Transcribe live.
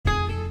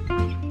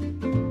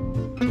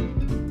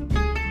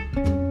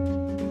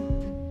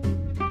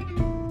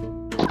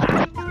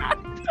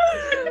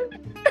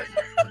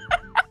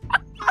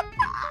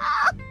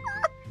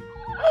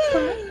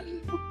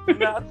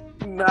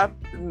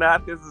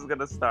not this is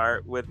gonna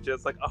start with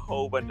just like a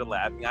whole bunch of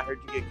laughing. I heard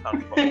you get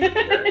comfortable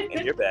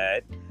in your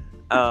bed.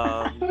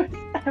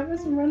 I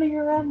was running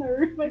around the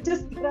room. I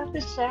just got out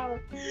the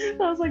shower.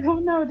 So I was like, oh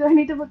no, do I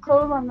need to put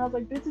clothes on? And I was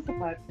like, this is a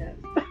podcast.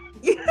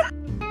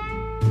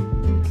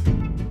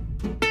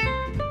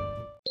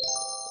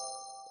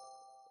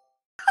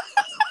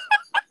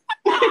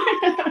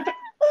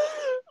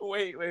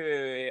 Wait.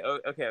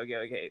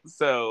 Okay.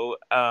 So,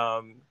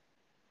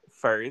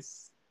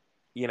 first,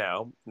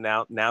 now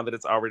that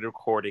it's already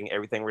recording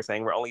everything we're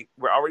saying,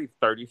 we're already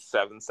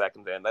 37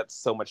 seconds in. That's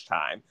so much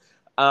time.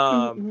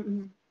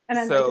 And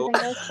I'd like to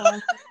thank our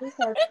sponsors,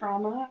 our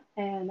trauma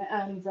and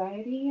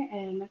anxiety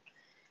and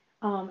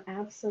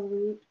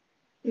absolute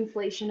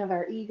inflation of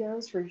our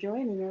egos for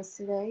joining us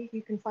today.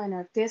 You can find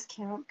our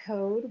discount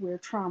code, We're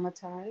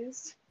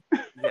Traumatized.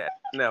 Yeah,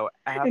 no,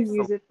 And use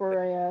absolutely. it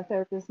for a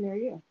therapist near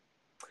you.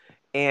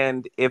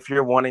 And if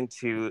you're wanting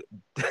to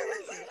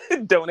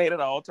donate at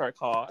all to our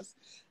cause,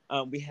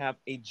 we have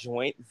a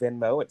joint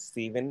Venmo at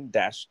Steven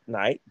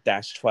Knight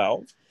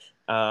 12.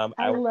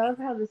 I love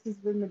how this has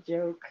been the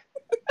joke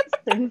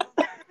since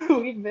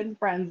we've been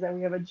friends that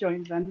we have a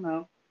joint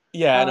Venmo.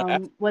 Yeah,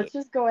 no, Let's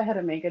just go ahead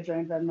and make a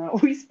joint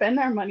Venmo. We spend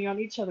our money on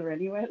each other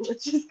anyway.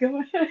 Let's just go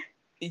ahead.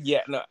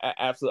 yeah, no,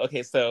 absolutely.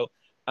 Okay, so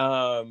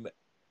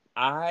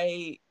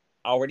I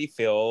already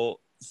feel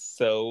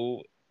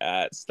so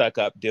stuck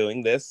up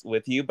doing this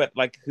with you, but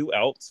like, who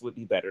else would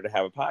be better to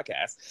have a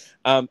podcast?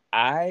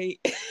 I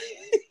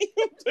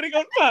putting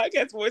on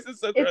podcast voice is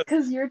so gross. It's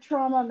because your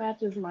trauma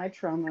matches my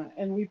trauma,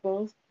 and we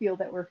both feel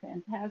that we're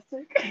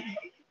fantastic.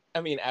 I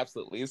mean,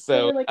 absolutely. So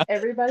So we're like,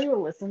 everybody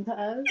will listen to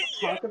us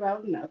talk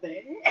about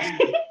nothing.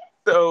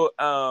 So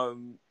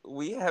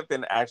we have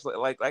been actually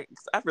like I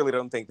really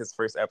don't think this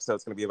first episode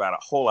is going to be about a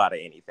whole lot of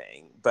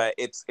anything, but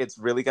it's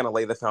really going to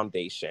lay the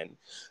foundation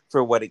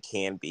for what it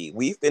can be.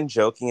 We've been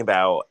joking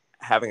about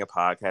having a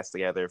podcast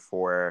together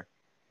for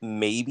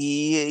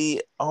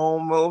maybe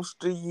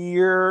almost a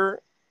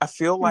year. I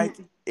feel like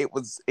it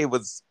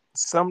was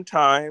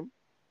sometime.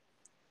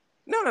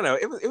 No.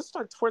 It was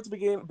like towards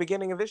the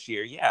beginning of this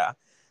year. Yeah.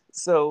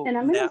 So And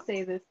I'm now, gonna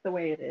say this the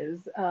way it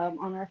is.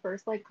 On our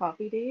first like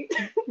coffee date,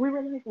 we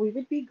were like, we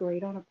would be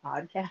great on a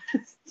podcast.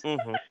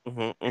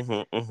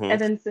 And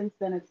then since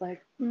then, it's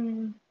like,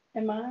 am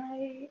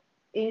I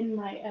in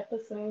my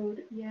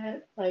episode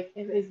yet? Like,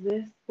 is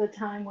this the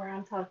time where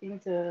I'm talking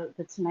to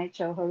the Tonight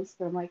Show host?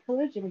 And I'm like,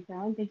 hello, Jimmy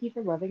Fallon. Thank you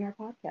for loving our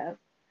podcast.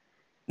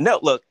 no,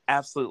 look,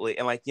 absolutely.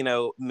 And like,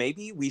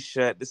 maybe we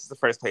should, this is the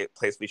first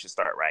place we should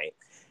start, right?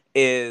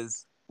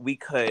 Is we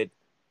could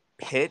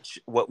pitch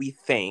what we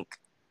think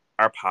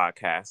our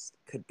podcast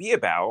could be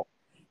about.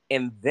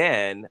 And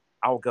then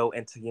I'll go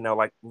into,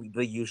 like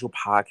the usual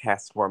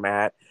podcast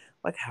format.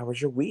 Like, how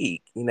was your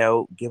week?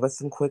 Give us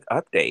some quick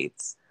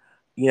updates.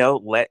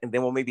 And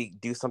then we'll maybe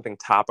do something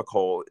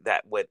topical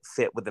that would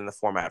fit within the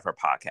format of our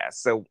podcast.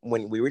 So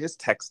when we were just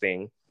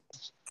texting,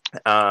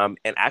 and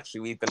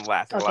actually we've been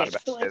laughing a lot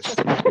about this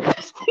in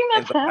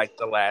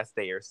the last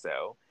day or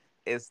so,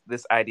 is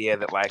this idea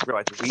that like we're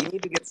like, we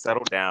need to get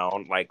settled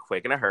down like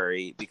quick in a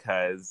hurry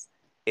because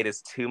it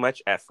is too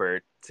much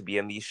effort to be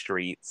in these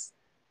streets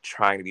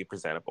trying to be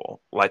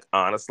presentable. Like,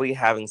 honestly,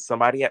 having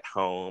somebody at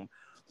home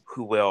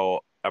who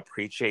will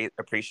appreciate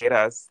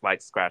us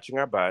like scratching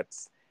our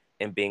butts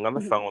and being on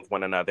the phone with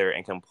one another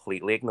and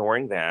completely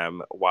ignoring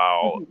them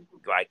while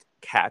like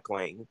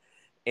cackling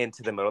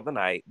into the middle of the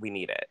night, we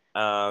need it.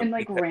 And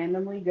like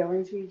randomly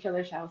going to each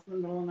other's house in the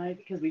middle of the night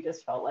because we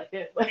just felt like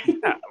it.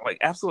 Yeah, like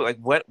absolutely.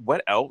 Like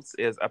what else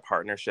is a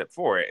partnership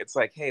for? It's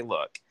like, hey,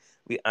 look,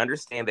 we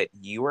understand that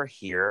you are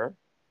here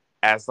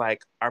as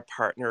like our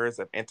partners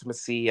of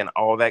intimacy and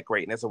all that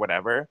greatness or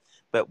whatever,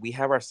 but we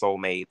have our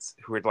soulmates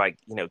who are like,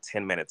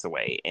 10 minutes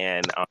away.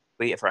 And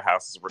honestly, if our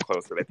houses were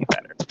closer, that'd be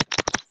better.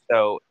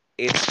 So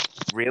it's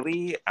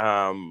really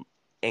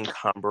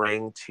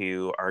encumbering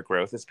to our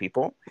growth as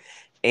people.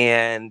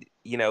 And,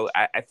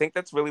 I think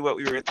that's really what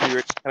we were kind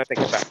of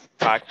thinking about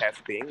the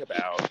podcast being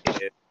about,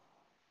 is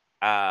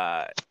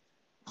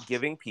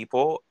giving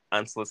people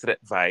unsolicited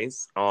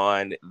advice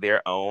on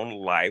their own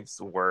life's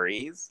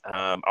worries.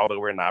 Although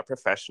we're not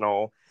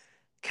professional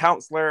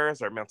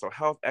counselors or mental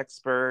health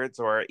experts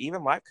or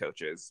even life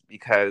coaches,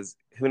 because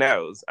who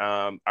knows,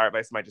 our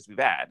advice might just be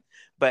bad.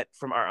 But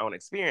from our own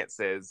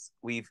experiences,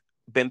 we've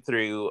been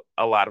through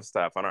a lot of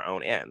stuff on our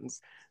own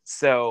ends.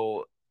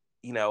 So,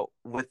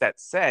 with that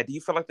said, do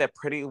you feel like that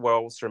pretty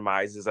well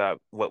surmises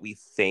up what we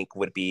think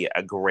would be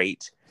a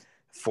great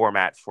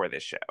format for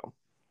this show?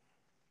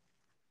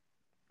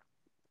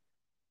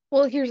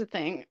 Well, here's the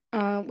thing.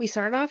 We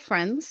started off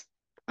friends,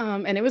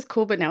 and it was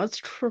cool, but now it's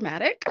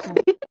traumatic.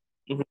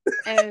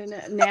 And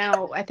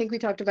now I think we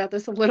talked about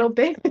this a little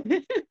bit,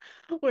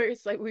 where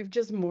it's like we've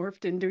just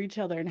morphed into each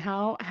other. And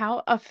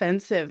how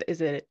offensive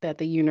is it that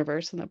the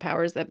universe and the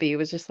powers that be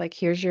was just like,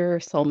 here's your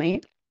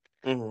soulmate.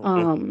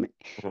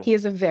 He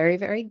is a very,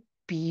 very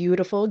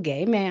beautiful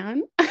gay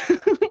man.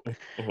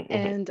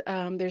 And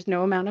there's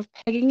no amount of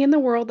pegging in the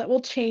world that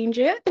will change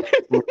it.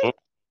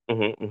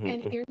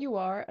 And Mm-hmm. here you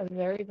are, a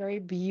very, very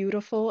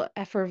beautiful,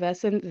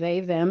 effervescent they,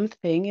 them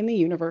thing in the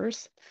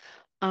universe,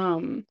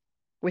 um,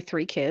 with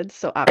 3 kids.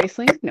 So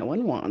obviously, no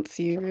one wants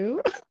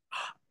you.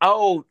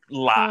 Oh,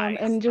 lies,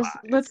 And just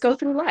let's lies. go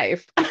through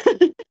life.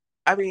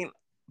 I mean,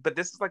 but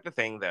this is like the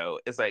thing though,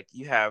 is like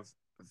you have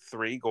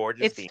three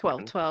gorgeous It's 12,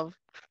 demons. 12.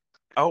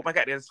 Oh my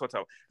god, it is so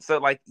tough. So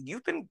like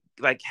you've been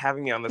like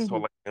having me on this whole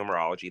Mhm, like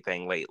numerology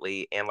thing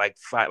lately, and like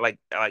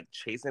like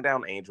chasing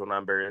down angel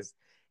numbers,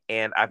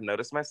 and I've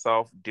noticed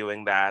myself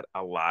doing that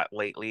a lot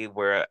lately.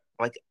 Where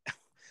like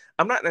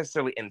I'm not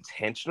necessarily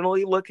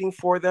intentionally looking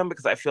for them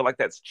because I feel like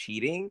that's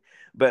cheating,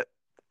 but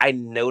I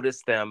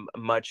notice them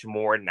much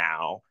more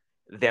now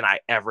than I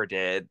ever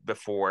did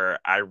before.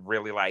 I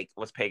really like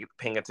was paying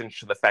attention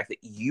to the fact that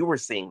you were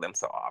seeing them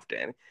so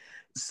often.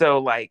 So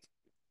like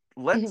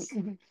mhm, let's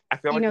mhm. I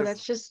feel like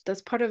this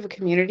That's part of a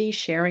community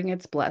sharing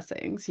its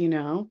blessings, you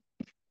know?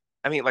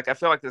 I mean, like, I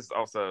feel like this is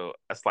also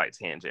a slight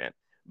tangent,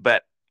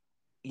 but,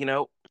 you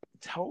know,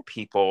 tell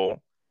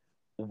people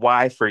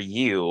why for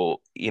you,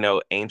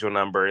 angel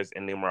numbers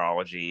and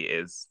numerology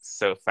is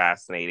so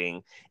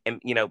fascinating.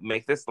 And,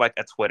 make this like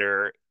a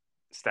Twitter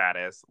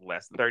status,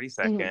 less than 30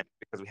 Mhm. seconds,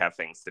 because we have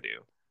things to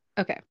do.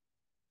 Okay.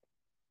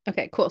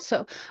 Okay, cool.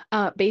 So,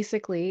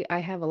 basically, I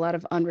have a lot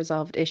of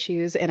unresolved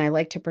issues, and I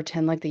like to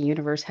pretend like the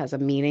universe has a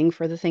meaning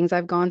for the things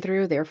I've gone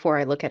through. Therefore,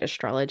 I look at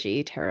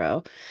astrology,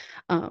 tarot,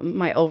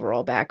 my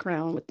overall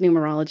background with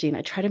numerology, and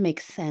I try to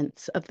make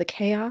sense of the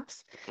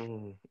chaos.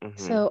 Mm-hmm.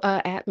 So,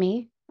 at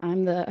me,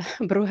 I'm the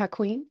Bruja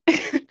Queen.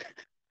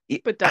 Yeah.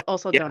 But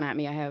also Yeah. don't at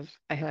me.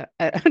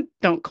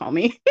 Don't call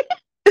me.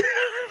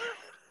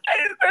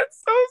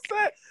 That's so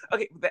sad.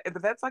 Okay,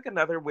 but that's like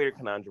another weird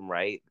conundrum,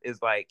 right? Is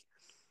like,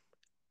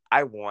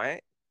 I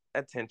want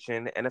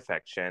attention and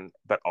affection,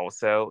 but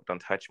also don't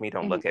touch me,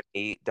 don't Mhm, look at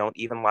me, don't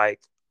even like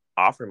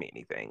offer me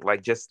anything.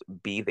 Like just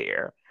be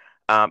there.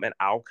 And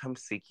I'll come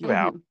seek you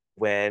out mhm.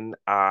 when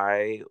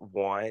I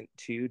want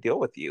to deal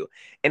with you.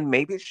 And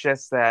maybe it's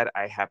just that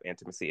I have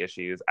intimacy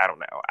issues. I don't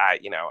know.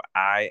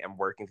 I am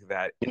working through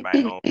that in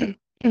my own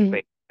Mhm,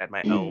 space, at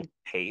my own mhm,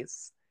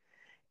 pace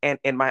and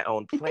in my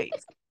own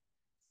place.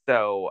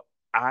 So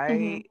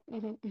I mhm,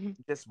 mhm, mhm.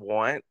 just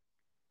want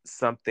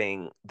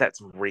something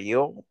that's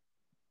real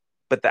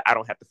but that I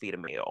don't have to feed a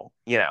meal.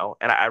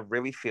 And I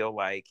really feel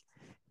like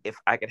if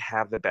I could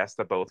have the best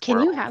of both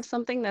Can you have worlds,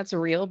 something that's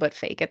real but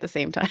fake at the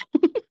same time?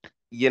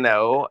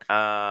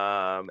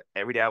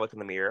 every day I look in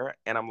the mirror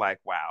and I'm like,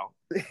 wow,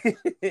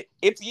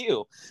 it's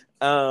you.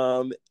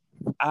 Um,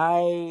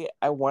 I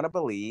want to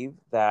believe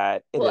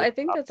that it Well, is. I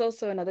think that's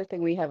also another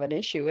thing we have an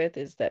issue with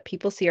is that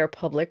people see our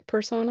public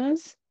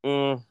personas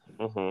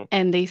Mm-hmm.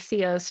 and they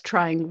see us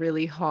trying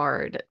really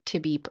hard to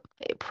be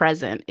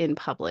present in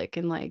public.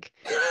 And like,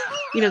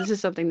 this is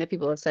something that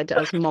people have said to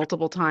us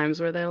multiple times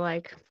where they're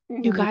like,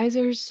 you guys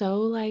are so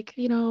like,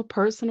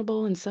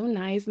 personable and so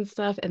nice and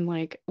stuff. And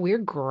like, we're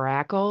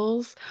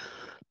grackles.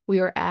 We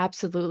are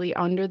absolutely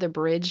under the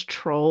bridge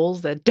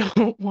trolls that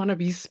don't want to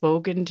be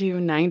spoken to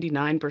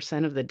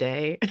 99% of the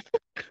day.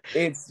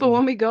 It's But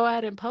when we go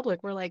out in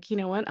public, we're like, you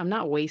know what? I'm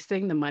not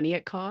wasting the money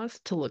it costs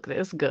to look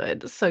this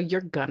good. So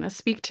you're gonna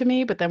speak to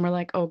me, but then we're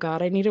like, oh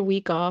God, I need a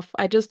week off.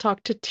 I just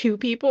talked to 2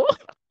 people.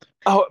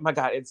 Oh my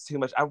god, it's too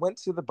much. I went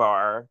to the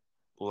bar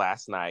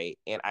last night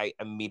and I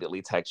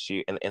immediately text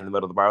you in the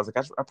middle of the bar. I was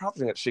like, I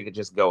probably think she could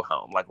just go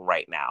home like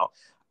right now.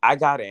 I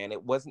got in.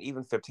 It wasn't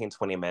even 15,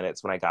 20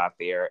 minutes when I got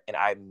there and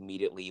I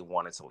immediately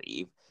wanted to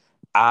leave.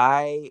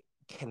 I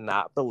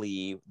cannot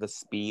believe the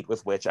speed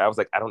with which I was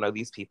like, I don't know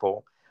these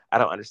people. I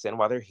don't understand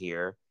why they're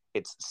here.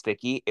 It's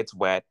sticky, it's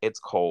wet, it's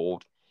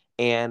cold.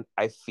 And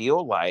I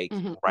feel like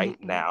Mhm, right mhm,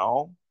 mhm.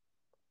 now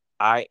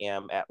I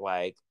am at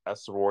like a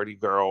sorority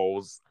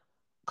girls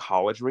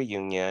college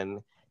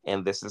reunion,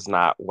 and this is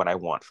not what I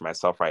want for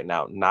myself right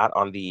now. Not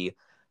on the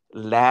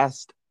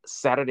last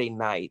Saturday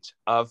night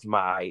of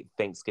my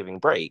Thanksgiving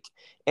break.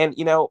 And,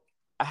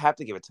 I have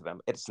to give it to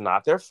them. It's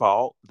not their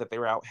fault that they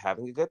were out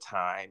having a good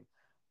time.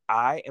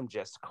 I am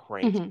just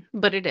cranky.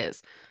 But it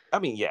is. I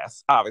mean,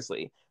 yes,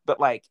 obviously, but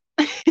like,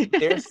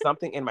 there's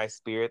something in my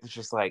spirit that's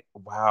just like,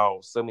 wow,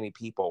 so many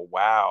people,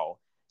 wow.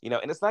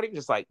 And it's not even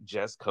just like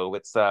just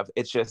COVID stuff.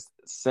 It's just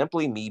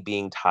simply me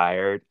being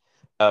tired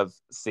of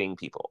seeing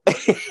people.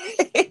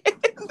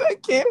 I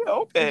can't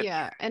help it.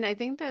 Yeah, and I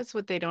think that's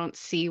what they don't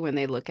see when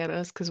they look at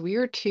us because we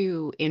are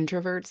 2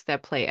 introverts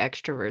that play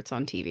extroverts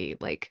on TV.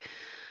 Like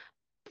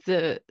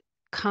the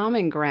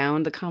common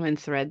ground, the common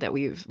thread that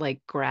we've like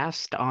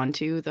grasped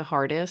onto the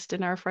hardest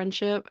in our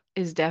friendship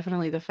is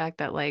definitely the fact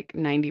that like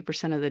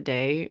 90% of the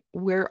day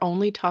we're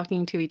only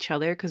talking to each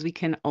other because we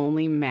can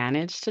only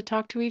manage to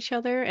talk to each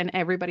other and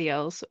everybody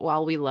else,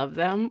 while we love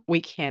them,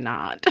 we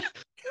cannot.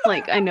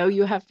 Like, I know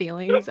you have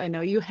feelings. I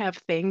know you have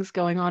things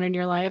going on in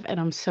your life, and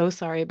I'm so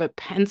sorry, but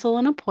pencil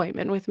an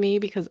appointment with me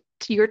because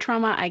to your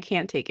trauma, I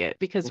can't take it.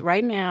 Because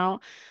right now,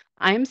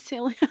 I'm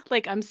silly,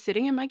 like I'm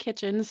sitting in my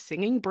kitchen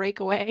singing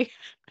Breakaway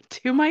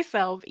to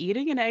myself,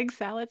 eating an egg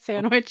salad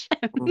sandwich,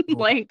 and Mhm,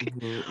 like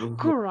mhm, mhm.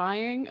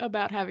 crying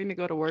about having to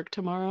go to work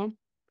tomorrow.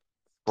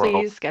 Bro,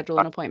 Please schedule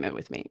an appointment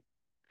with me.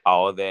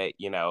 all of it,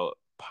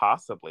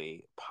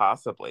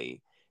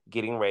 possibly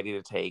getting ready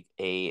to take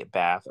a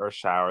bath or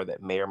shower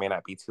that may or may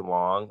not be too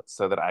long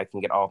so that I can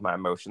get all of my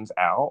emotions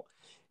out,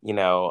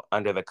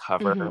 under the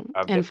cover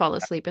of And this. fall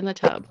asleep in the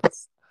tub.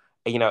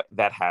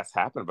 That has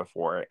happened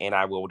before and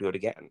I will do it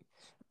again.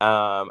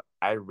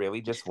 I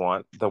really just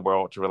want the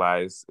world to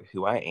realize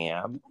who I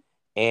am.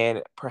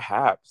 And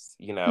perhaps,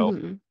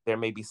 there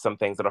may be some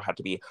things that'll have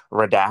to be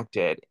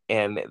redacted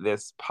in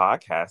this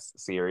podcast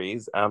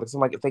series. Because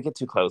I'm like, if they get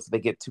too close, if they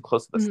get too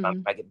close to the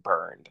sun, I get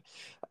burned.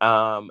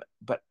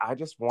 But I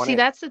just want See, it.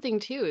 that's the thing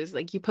too, is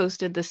like you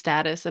posted the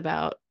status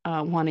about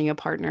wanting a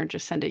partner,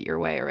 just send it your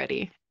way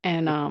already.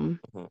 And Mhm,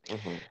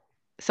 mhm.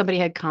 somebody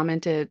had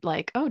commented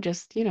like, "Oh,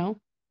 just,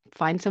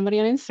 find somebody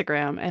on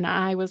Instagram." And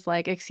I was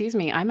like, "Excuse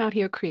me, I'm out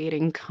here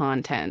creating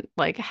content.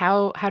 Like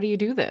how do you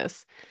do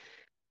this?"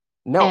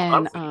 No,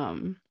 And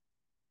honestly,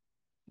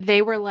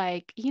 they were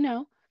like,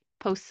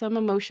 post some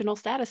emotional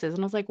statuses. And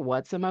I was like,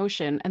 "What's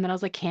emotion?" And then I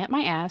was like, "Can't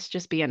my ass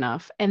just be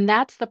enough?" And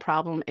that's the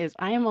problem, is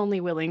I am only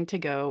willing to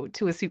go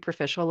to a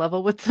superficial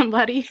level with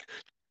somebody.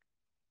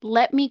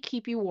 Let me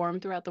keep you warm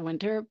throughout the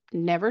winter.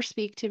 Never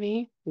speak to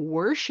me.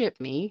 Worship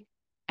me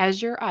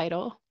as your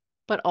idol,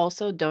 but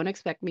also don't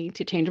expect me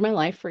to change my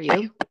life for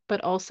you.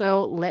 But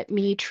also let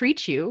me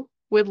treat you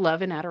with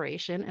love and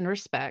adoration and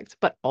respect.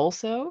 But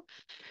also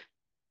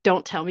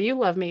don't tell me you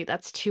love me.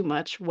 That's too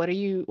much. What are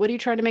you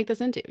trying to make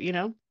this into, you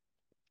know?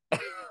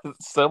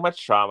 so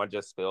much trauma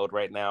just spilled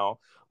right now.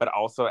 But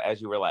also,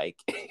 as you were like,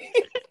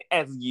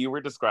 as you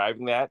were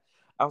describing that,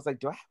 I was like,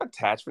 do I have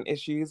attachment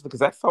issues? Because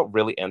that felt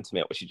really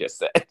intimate what she just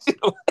said.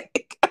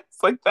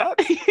 It's like,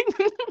 that's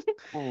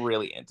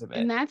really And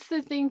intimate. that's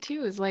the thing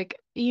too, is like,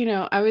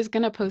 I was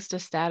gonna post a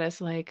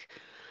status like,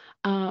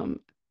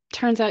 um,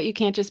 turns out you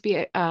can't just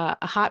be a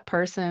hot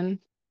person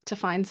to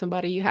find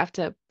somebody. You have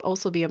to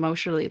also be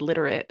emotionally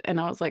literate. And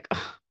I was like,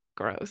 "Ugh,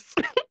 gross."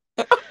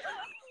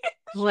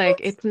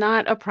 Like, it's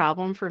not a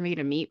problem for me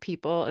to meet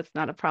people. It's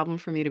not a problem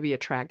for me to be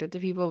attracted to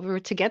people.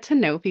 But to get to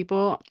know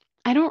people,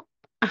 I don't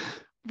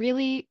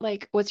really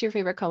like, what's your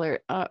favorite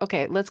color?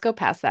 Okay, let's go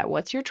past that.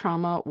 What's your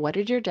trauma? What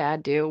did your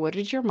dad do? What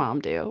did your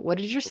mom do? What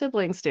did your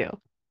siblings do?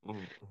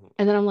 Mhm, mhm.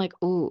 And then I'm like,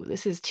 "Ooh,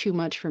 this is too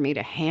much for me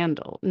to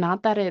handle."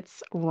 Not that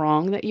it's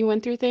wrong that you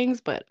went through things,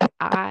 but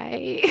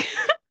I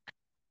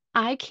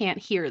I can't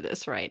hear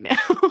this right now.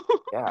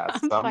 Yeah,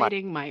 I'm some might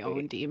fighting my say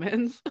own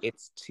demons.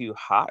 it's too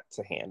hot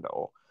to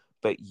handle,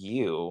 but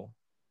you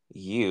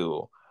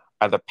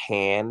are the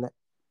pan,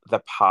 the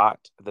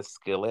pot, the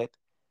skillet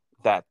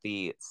that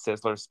the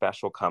Sizzler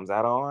special comes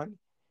out on.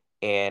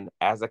 And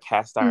as a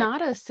cast iron,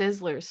 Not a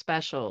Sizzler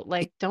special.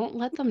 Like, don't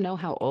let them know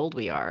how old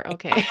we are,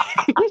 okay?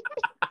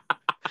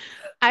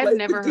 I've like,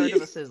 never do heard you,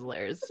 of a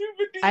Sizzlers.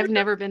 but do you I've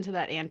never been to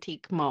that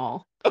antique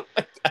mall.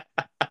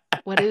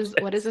 What is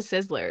a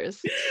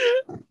Sizzlers?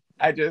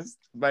 I just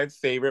my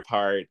favorite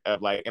part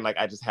of like and like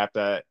I just have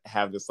to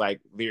have this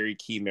like very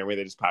key memory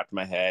that just popped in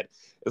my head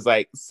is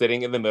like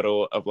sitting in the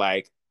middle of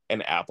like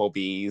an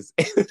Applebee's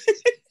and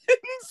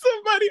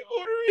somebody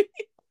ordering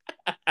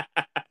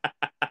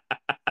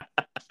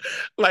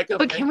like a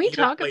But can we fajita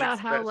talk plate about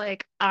how, special.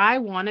 like, I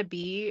wanna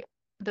be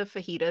the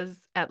fajitas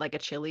at, like, a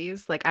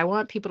Chili's? Like, I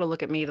want people to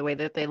look at me the way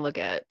that they look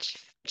at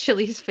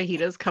Chili's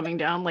fajitas coming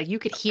down, like, you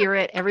could hear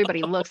it,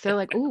 everybody looks, they're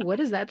like, "Ooh, what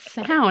is that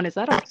sound? Is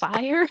that a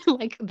fire?"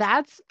 Like,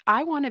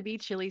 I wanna be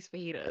Chili's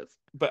fajitas.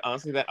 But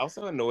honestly, that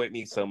also annoyed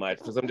me so much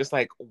because I'm just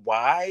like,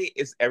 why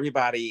is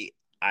everybody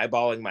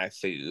eyeballing my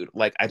food?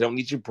 Like, I don't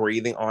need you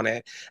breathing on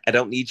it. I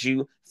don't need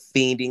you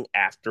fiending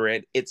after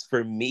it. It's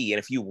for me. And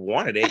if you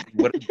wanted it, you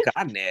would have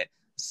gotten it.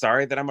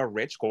 Sorry that I'm a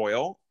rich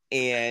goyle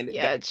and that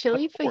Yeah,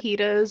 chili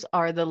fajitas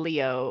are the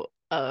Leo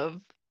of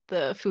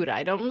the food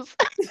items.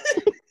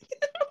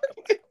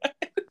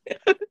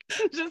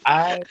 Just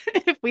I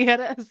if we had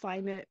to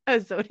assign it a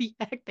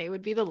zodiac, they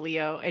would be the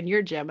Leo, and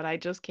your Gemini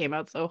just came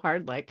out so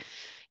hard. Like,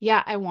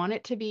 yeah, I want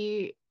it to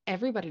be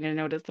everybody to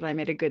notice that I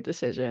made a good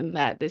decision,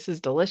 that this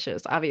is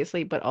delicious,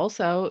 obviously, but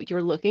also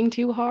you're looking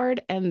too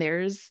hard and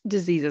there's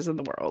diseases in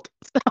the world.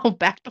 So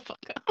back the fuck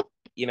up.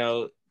 you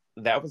know,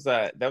 that was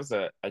a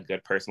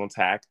good personal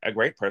attack, a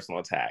great personal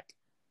attack.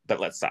 But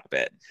let's stop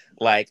it.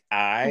 Like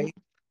I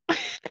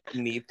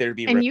need there to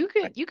be And you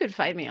could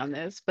fight me on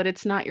this, but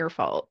it's not your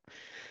fault.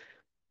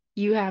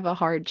 You have a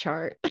hard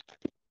chart.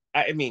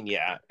 I mean,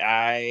 yeah,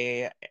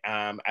 I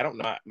don't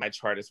know my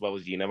chart as well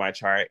as you know my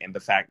chart, and the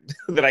fact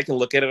that I can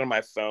look at it on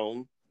my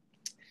phone,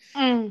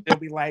 Mm. it'll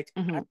be like,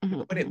 I Mhm, know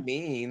mhm, what it mhm.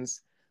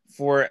 means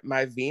for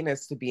my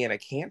Venus to be in a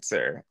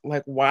Cancer.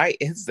 Like, why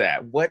is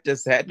that? What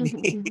does that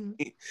Mhm, mean?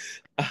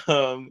 mhm.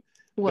 um,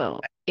 but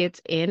Well,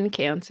 it's in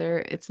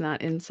Cancer, it's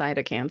not inside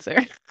a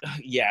Cancer.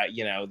 yeah,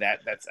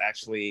 that's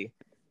actually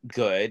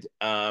good.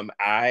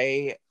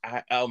 I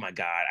oh my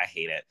God, I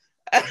hate it.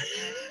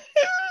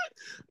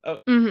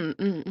 Oh Mhm,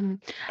 mhm,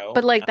 mhm.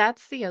 But, no. like,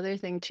 that's the other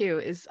thing too,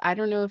 is I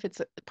don't know if it's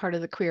a part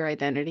of the queer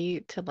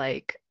identity to,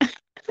 like,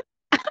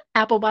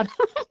 apple bottom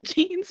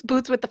jeans,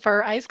 boots with the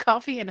fur, iced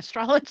coffee, and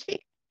astrology.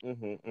 Hmm,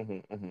 hmm,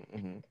 hmm,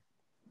 hmm.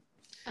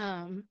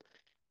 Um,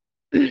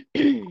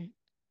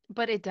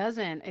 But it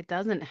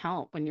doesn't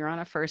help when you're on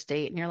a first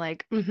date and you're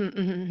like,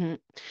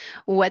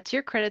 what's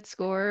your credit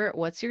score?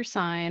 What's your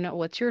sign?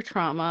 What's your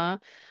trauma?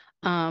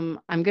 I'm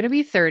gonna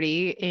be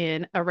 30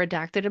 in a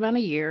redacted amount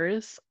of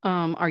years.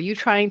 Are you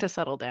trying to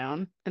settle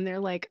down? And they're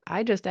like,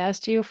 I just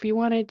asked you if you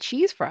wanted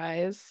cheese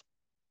fries.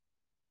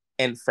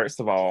 And first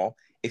of all,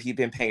 if you've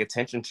been paying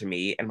attention to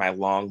me and my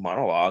long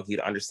monologue, you'd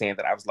understand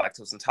that I was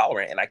lactose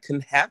intolerant and I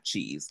couldn't have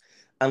cheese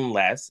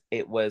unless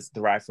it was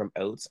derived from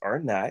oats or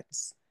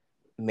nuts.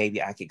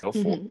 Maybe I could go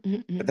for it. Mhm,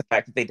 mhm, But mhm, the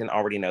fact that they didn't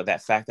already know,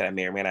 that fact that I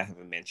may or may not have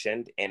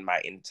mentioned in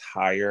my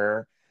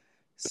entire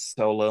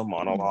solo mhm,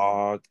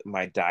 monologue,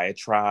 my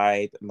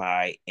diatribe,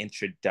 my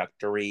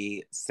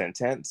introductory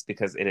sentence,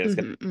 because it is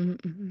mhm, mhm,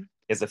 mhm.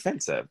 is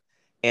offensive.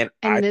 And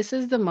I And this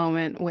is the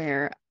moment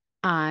where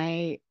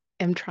I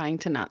am trying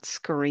to not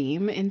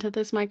scream into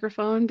this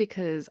microphone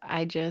because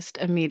I just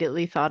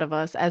immediately thought of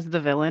us as the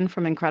villain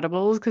from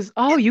Incredibles. Because,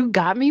 oh, you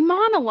got me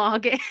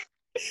monologuing.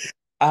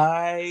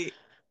 I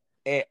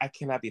I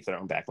cannot be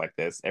thrown back like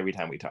this every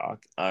time we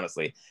talk,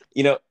 honestly.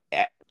 You know,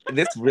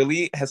 this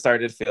really has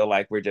started to feel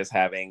like we're just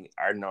having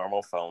our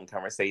normal phone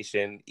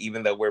conversation,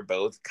 even though we're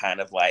both kind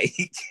of like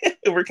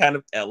we're kind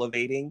of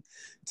elevating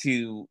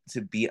to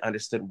be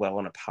understood well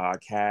on a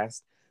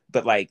podcast.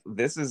 But like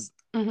this is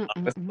Mhm, mhm,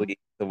 mhm. honestly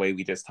the way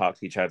we just talk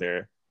to each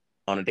other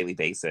on a daily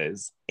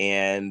basis.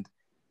 And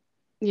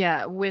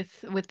Yeah, with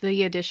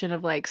the addition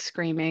of like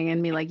screaming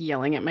and me like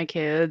yelling at my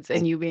kids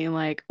and you being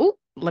like, "Oh,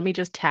 let me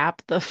just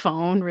tap the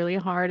phone really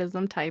hard as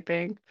I'm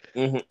typing."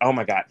 mhm, oh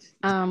my God.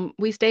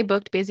 We stay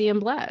booked, busy, and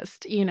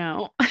blessed, you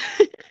know.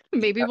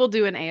 Maybe we'll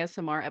do an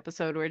ASMR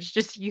episode where it's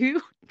just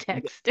you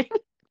texting.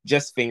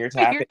 Just finger You're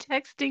tapping.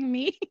 texting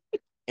me.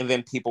 And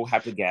then people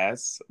have to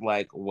guess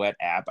like what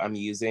app I'm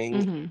using,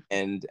 Mhm.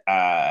 and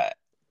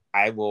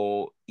I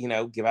will,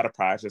 give out a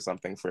prize or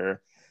something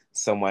for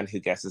someone who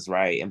guesses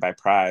right. And by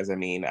prize, I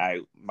mean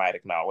I might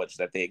acknowledge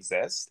that they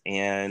exist,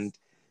 and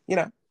you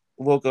know,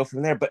 we'll go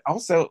from there. But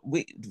also,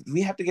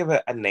 we have to give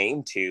a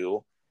name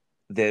to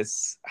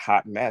this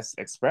hot mess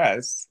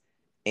express,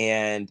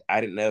 and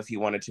I didn't know if you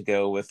wanted to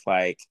go with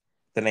like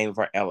the name of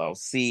our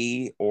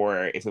LLC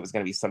or if it was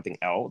going to be something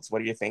else.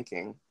 What are you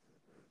thinking?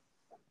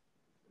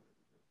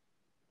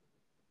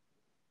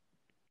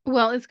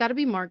 Well, it's gotta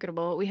be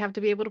marketable. We have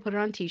to be able to put it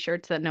on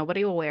t-shirts that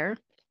nobody will wear,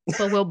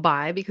 but we'll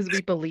buy because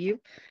we believe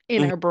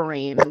in our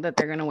brain that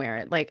they're gonna wear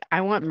it. Like,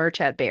 I want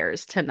merch at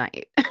Bears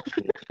tonight.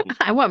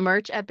 I want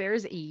merch at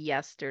Bears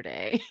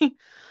yesterday.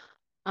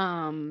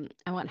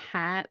 I want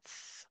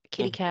hats,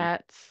 kitty Mhm,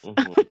 cats,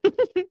 mhm,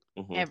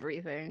 mhm.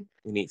 everything.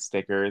 We need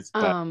stickers,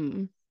 but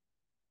Um,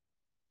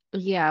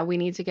 yeah, we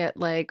need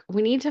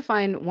to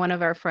find one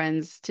of our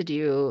friends to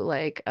do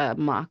like a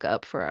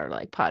mock-up for our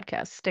like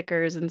podcast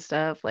stickers and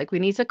stuff. Like we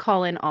need to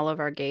call in all of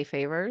our gay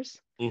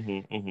favors.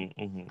 mhm, mhm,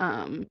 mhm.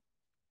 Um,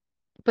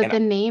 but And the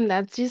name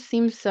that just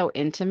seems so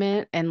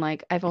intimate and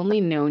like I've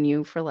only known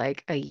you for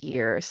like a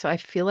year, so I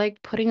feel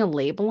like putting a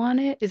label on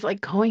it is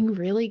like going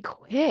really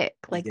quick.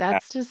 Like yeah,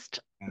 that's just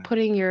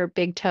putting your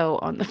big toe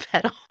on the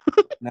pedal.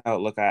 no,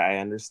 look, I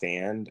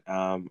understand.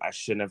 I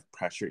shouldn't have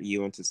pressured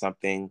you into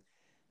something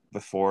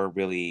before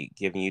really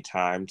giving you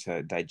time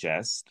to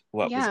digest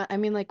what was. Yeah, I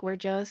mean, like, we're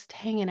just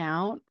hanging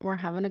out. We're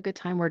having a good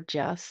time. We're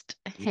just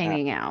Yeah,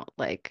 hanging out.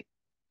 Like,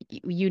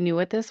 you knew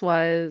what this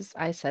was.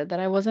 I said that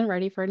I wasn't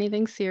ready for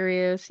anything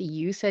serious.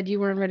 You said you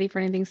weren't ready for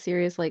anything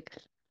serious. Like,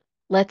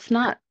 let's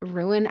not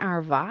ruin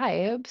our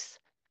vibes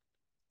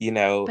you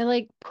know, by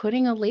like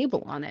putting a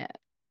label on it.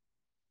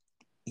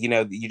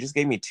 you just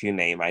gave me two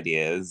name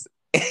ideas.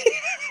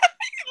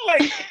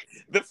 Like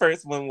the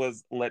first one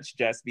was "Let's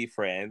just be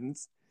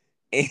friends,"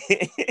 and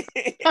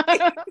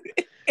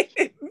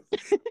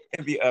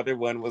the other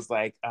one was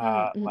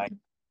Mm-mm.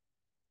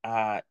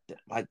 uh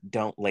like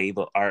don't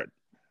label or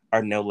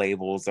no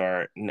labels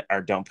or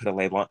don't put a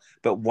label on.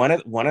 But one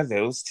of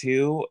those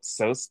two,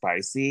 so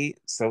spicy,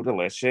 so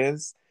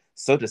delicious,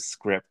 so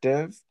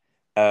descriptive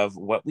of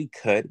what we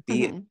could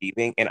be Mhm.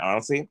 achieving. And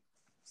honestly,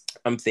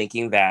 I'm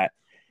thinking that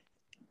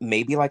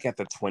maybe like at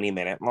the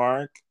 20-minute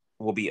mark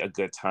will be a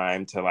good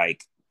time to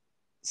like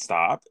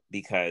stop,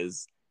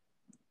 because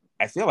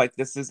I feel like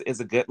this is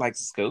a good like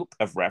scope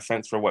of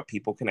reference for what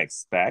people can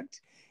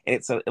expect. And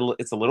it's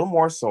a little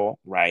more so,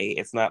 right?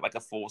 It's not like a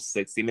full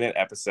 60-minute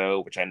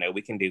episode, which I know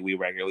we can do. We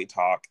regularly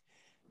talk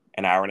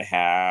an hour and a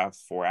half,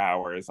 4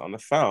 hours on the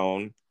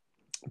phone.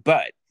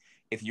 But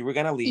if you were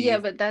gonna Yeah,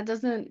 leave, but that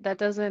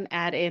doesn't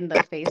add in the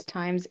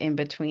FaceTimes in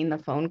between the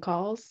phone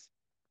calls.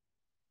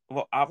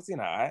 well, obviously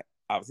not.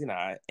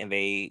 And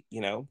they,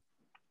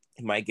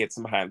 might get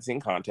some behind the scene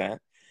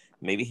content,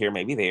 maybe here,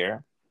 maybe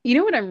there. You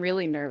know what I'm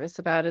really nervous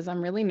about is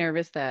I'm really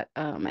nervous that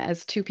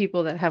as two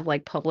people that have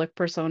like public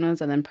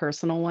personas and then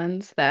personal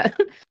ones that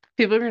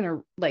people are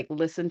gonna like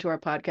listen to our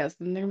podcast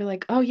and they're gonna be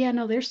like, oh yeah,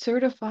 no, they're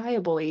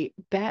certifiably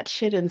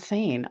batshit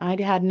insane.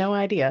 I had no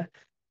idea.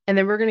 And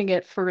then we're gonna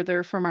get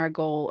further from our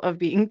goal of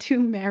being two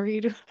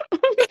married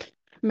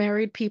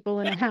married people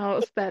in a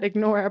house that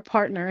ignore our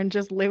partner and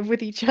just live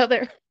with each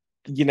other.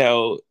 You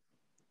know,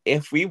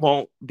 if we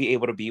won't be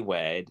able to be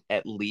wed,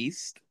 at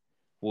least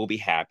we'll be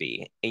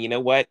happy. And you know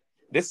what?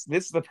 This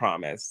is the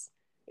promise.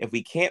 If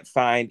we can't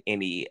find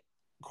any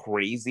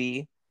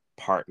crazy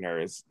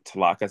partners to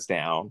lock us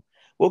down,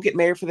 we'll get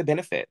married for the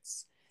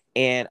benefits.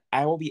 And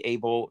I will be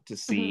able to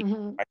see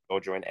Mhm. my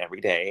children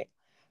every day.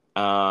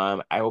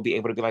 I will be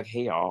able to be like,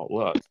 hey y'all,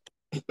 look,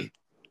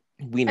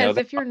 we know As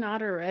that. if you're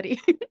not already.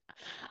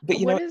 But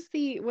you What know, is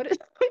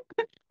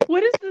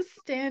what is the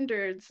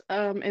standards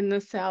in the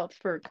South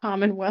for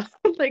commonwealth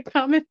like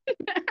common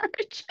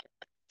marriage?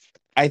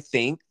 I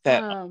think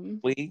that Um,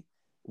 honestly,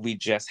 we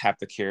just have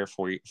to care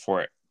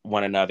for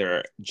one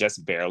another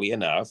just barely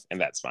enough, and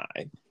that's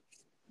fine.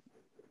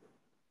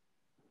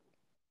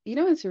 you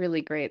know what's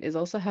really great is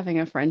also having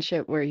a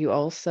friendship where you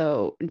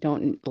also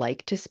don't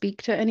like to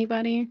speak to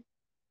anybody.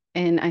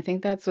 And I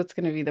think that's what's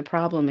going to be the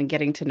problem in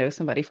getting to know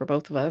somebody for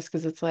both of us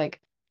because it's like,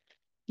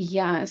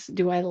 yes,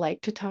 do I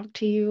like to talk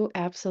to you?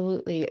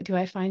 Absolutely. Do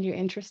I find you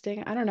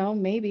interesting? I don't know,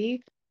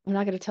 maybe. I'm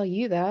not going to tell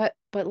you that,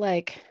 but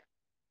like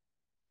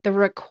the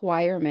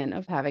requirement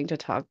of having to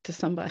talk to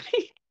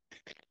somebody.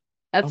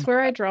 Oh That's my where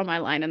I God. draw my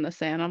line in the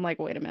sand. I'm like,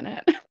 wait a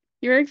minute.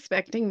 You're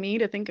expecting me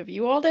to think of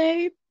you all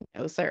day?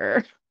 No,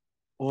 sir.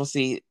 We'll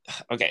see.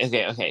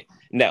 Okay.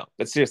 No,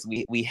 but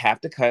seriously, we have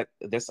to cut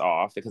this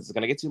off because it's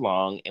gonna get too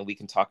long, and we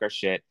can talk our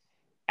shit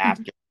Mhm.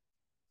 after.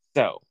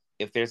 So,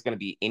 if there's gonna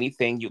be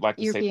anything you'd like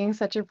to You're say, being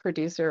such a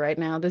producer right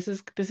now. This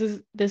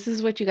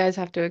is what you guys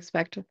have to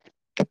expect.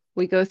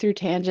 We go through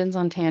tangents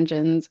on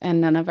tangents, and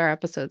none of our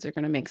episodes are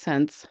going to make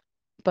sense.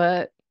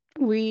 But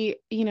we,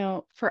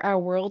 for our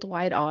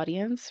worldwide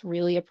audience,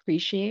 really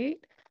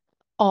appreciate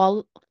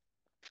all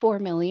 4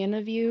 million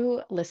of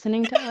you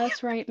listening to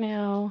us right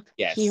now,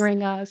 yes.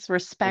 hearing us, Hmm.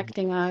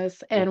 respecting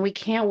us, and we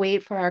can't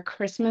wait for our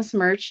Christmas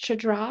merch to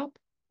drop.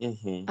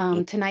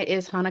 Hmm. Tonight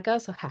is Hanukkah,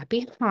 so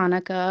happy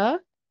Hanukkah.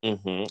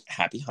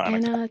 Happy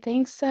And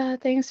Hanukkah.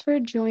 thanks for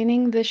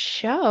joining the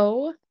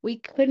show. We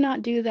could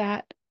not do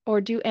that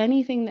or do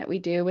anything that we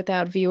do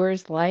without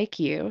viewers like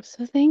you.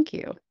 So thank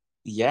you.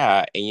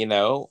 Yeah, and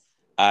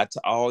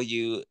to all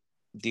you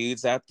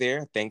dudes out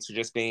there, thanks for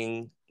just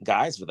being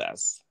guys with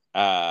us.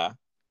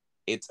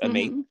 It's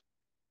amazing. Hmm.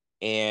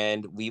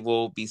 And we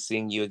will be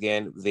seeing you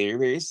again very,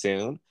 very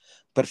soon.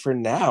 But for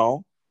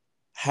now,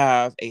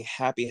 have a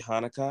happy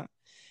Hanukkah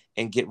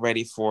and get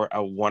ready for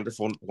a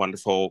wonderful,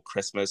 wonderful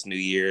Christmas, New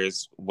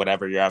Year's,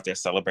 whatever you're out there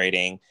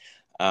celebrating.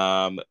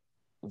 Um,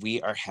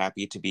 we are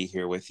happy to be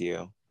here with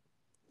you.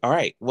 All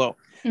right. Well,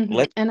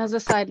 let's. And as a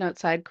side note,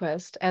 side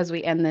quest, as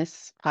we end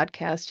this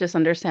podcast, just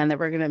understand that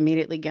we're going to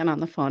immediately get on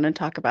the phone and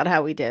talk about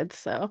how we did.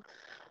 So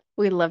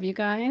we love you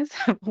guys.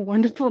 Have a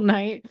wonderful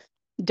night.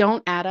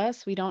 Don't add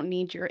us. We don't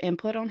need your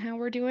input on how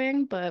we're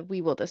doing, but we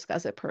will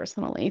discuss it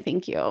personally.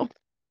 Thank you.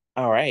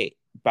 All right.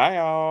 Bye,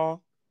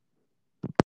 all.